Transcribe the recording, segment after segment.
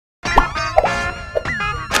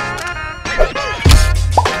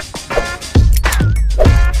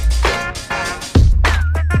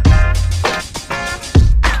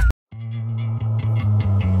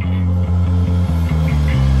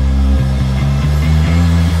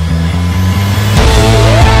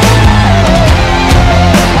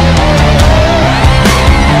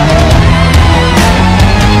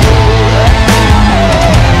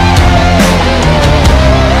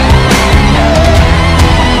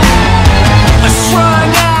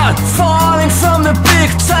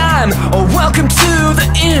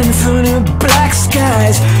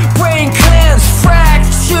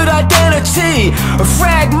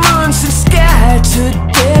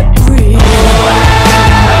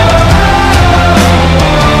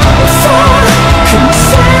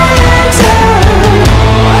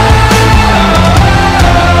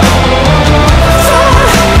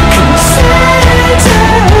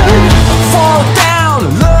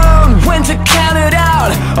to count it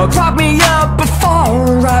out, or prop me up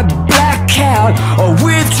before I black out, or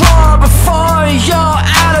withdraw before you're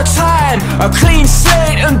out of time. A clean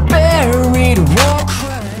slate and buried war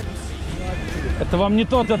crime. Это вам не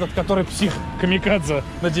тот этот, который псих камикадзе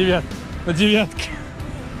на девятке.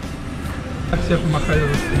 Так все помахали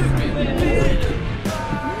русскими.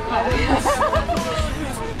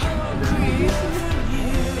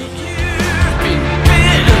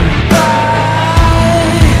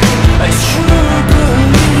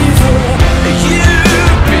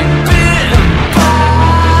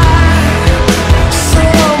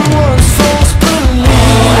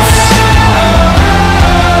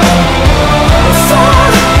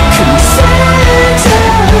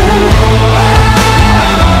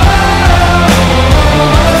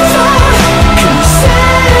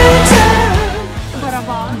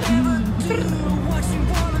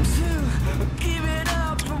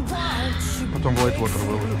 Потом White Water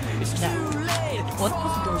выложит. Да.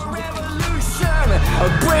 Отпуск должен быть.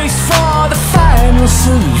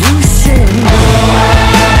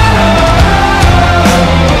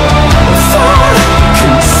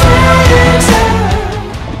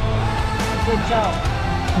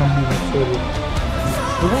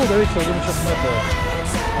 Думаю, да, ведь сегодня сейчас мы это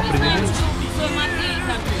определили.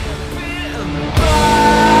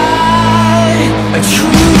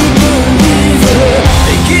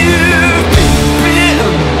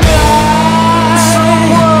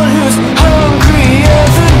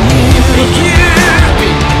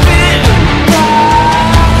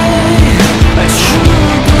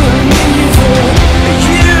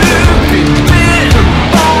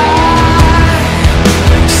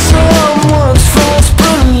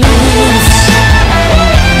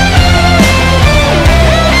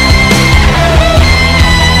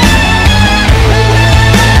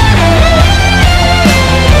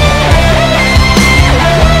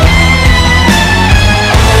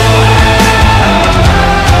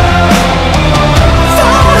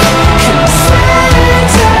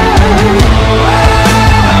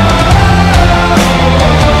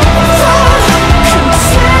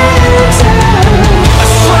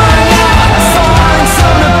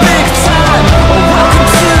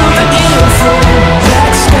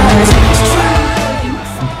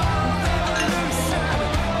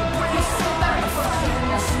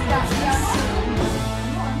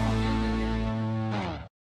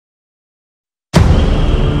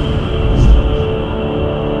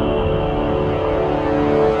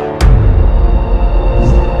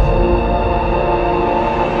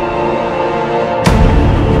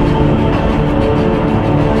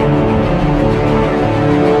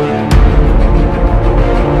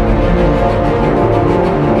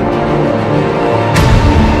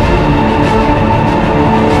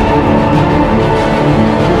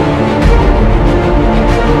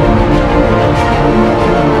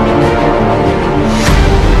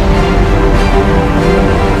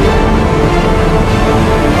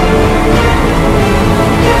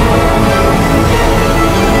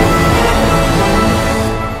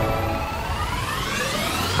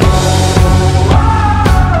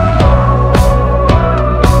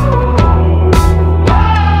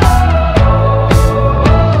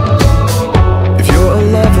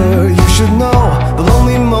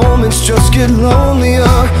 Get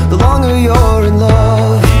lonelier the longer you're in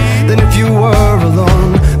love than if you were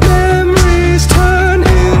alone. Memories turn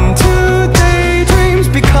into daydreams,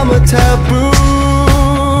 become a taboo.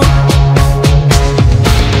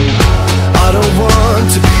 I don't want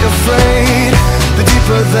to be afraid. The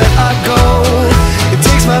deeper that I go, it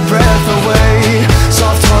takes my breath away.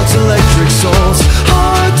 Soft hearts, electric souls,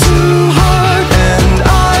 heart to heart and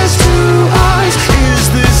eyes to eyes. Is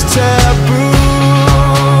this taboo?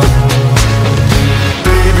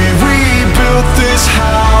 This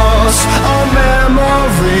house of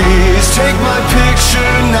memories, take my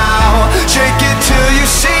picture now, shake it till you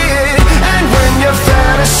see it, and when your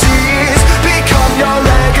fantasies become your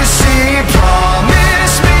legacy,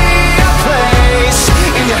 promise me a place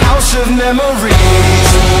in your house of memories.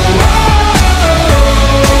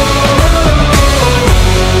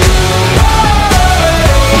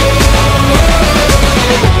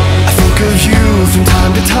 I think of you from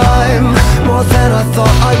time to time, more than I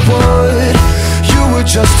thought I would.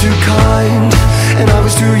 Just too kind, and I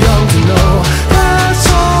was too young to know that's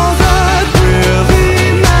all that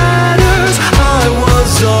really matters. I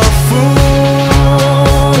was a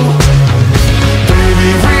fool.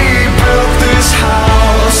 Baby, we built this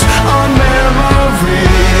house on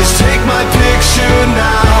memories. Take my picture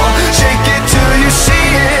now, shake it till you see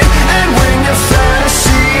it, and when your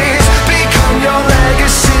fantasies become your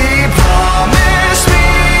legacy, promise me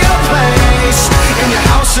a place in your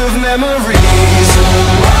house of memories. memories.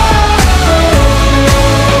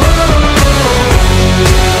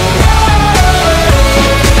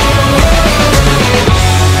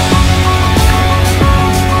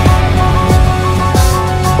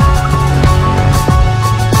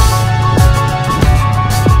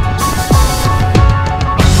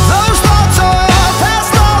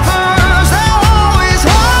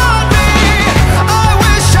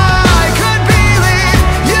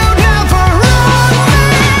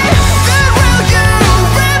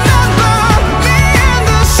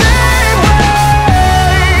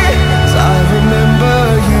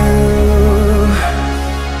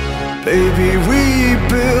 Baby, we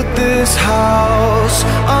built this house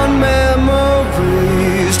on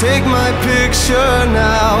memories. Take my picture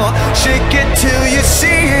now, shake it till you see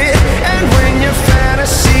it. And when your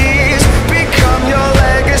fantasies become your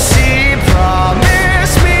legacy,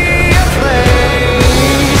 promise me a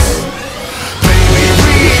place. Baby,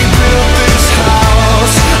 we built this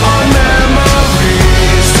house on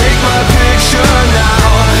memories. Take my picture now,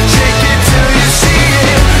 shake it till you see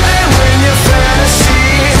it. And when your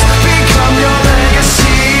fantasies become your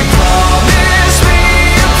legacy, promise me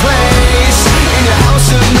a place in your house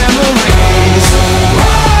of memories.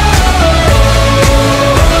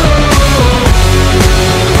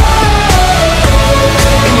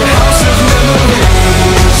 In your house of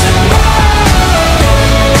memories.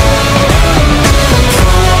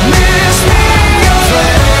 Promise me a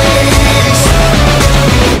place.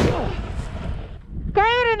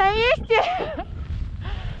 Камеры на месте!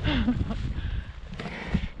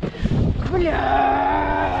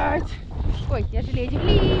 Блять! Ой, я же леди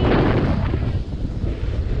Ли!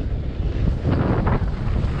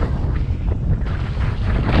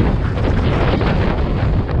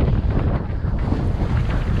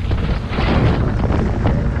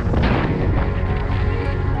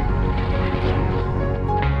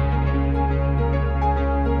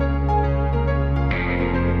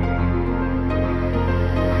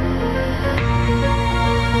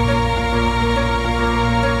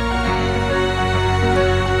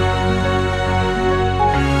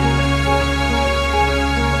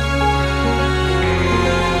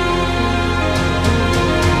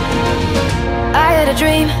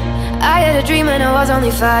 I had a dream when I was only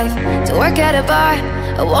 5. To work at a bar,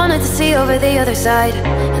 I wanted to see over the other side.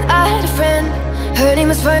 And I had a friend, her name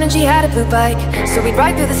was Fern and she had a blue bike. So we'd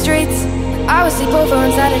ride through the streets, I would sleep over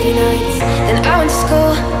on Saturday nights. Then I went to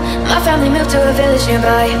school, my family moved to a village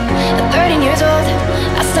nearby. At 13 years old,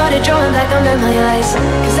 I started drawing black under my eyes.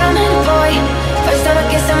 Cause I met a boy, first time I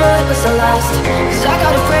kissed him, well it was the last. Cause I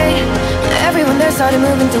got afraid, when everyone there started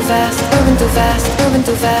moving too fast. Moving too fast, moving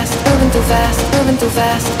too fast, moving too fast, moving too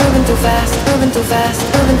fast, moving too fast, moving too fast,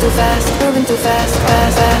 moving too fast, moving too fast,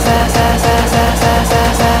 fast, fast, fast, fast, fast, fast,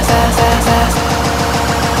 fast, fast, fast, fast, fast.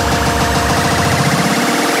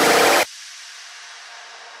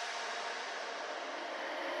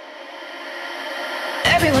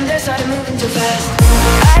 Everyone there started moving too fast.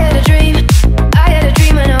 I had a dream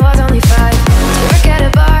when I was only 5. To work at a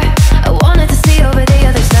bar, I wanted to see over the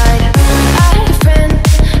other side. I had a friend,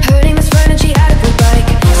 her name was Fern and she had a blue bike.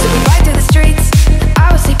 So we ride through the streets,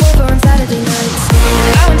 I would sleep over on Saturday nights.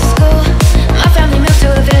 And I went to school, my family moved to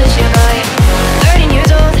a village nearby. 13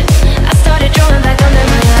 years old, I started drawing black under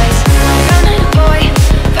my eyes. I met a boy,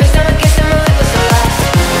 first time I kissed him, well it was the last.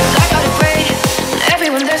 So I got afraid, when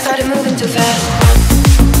everyone there started moving too fast.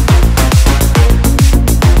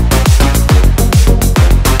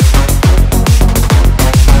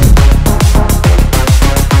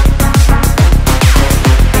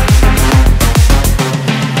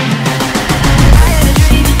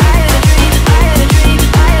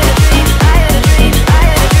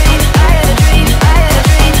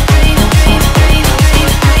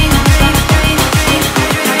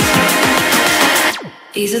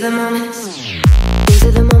 These are the moments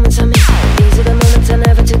I miss. These are the moments I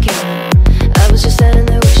never took in. I was just standing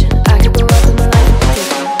there wishing I could go out with my life.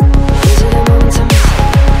 These are the moments I miss.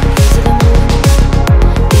 These are the moments.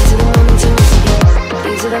 These are the moments I miss.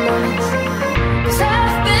 These are the moments. 'Cause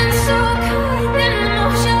I've been so caught in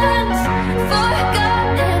emotions,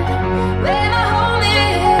 forgotten where my home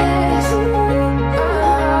is.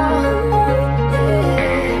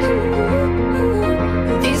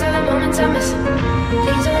 These are the moments I miss.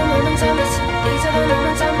 These are the moments I miss. These are the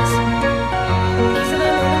moments I miss. These are the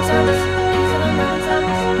moments I miss. These are the moments I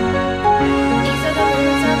miss. These are the moments I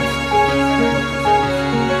miss. These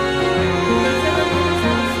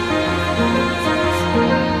are the moments I miss.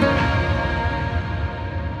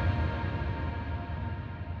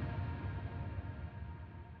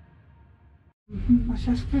 А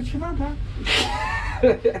сейчас включена, да?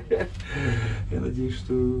 Я надеюсь,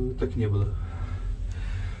 что так не было.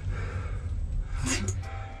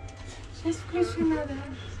 Сейчас включу надо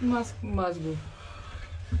мозгу.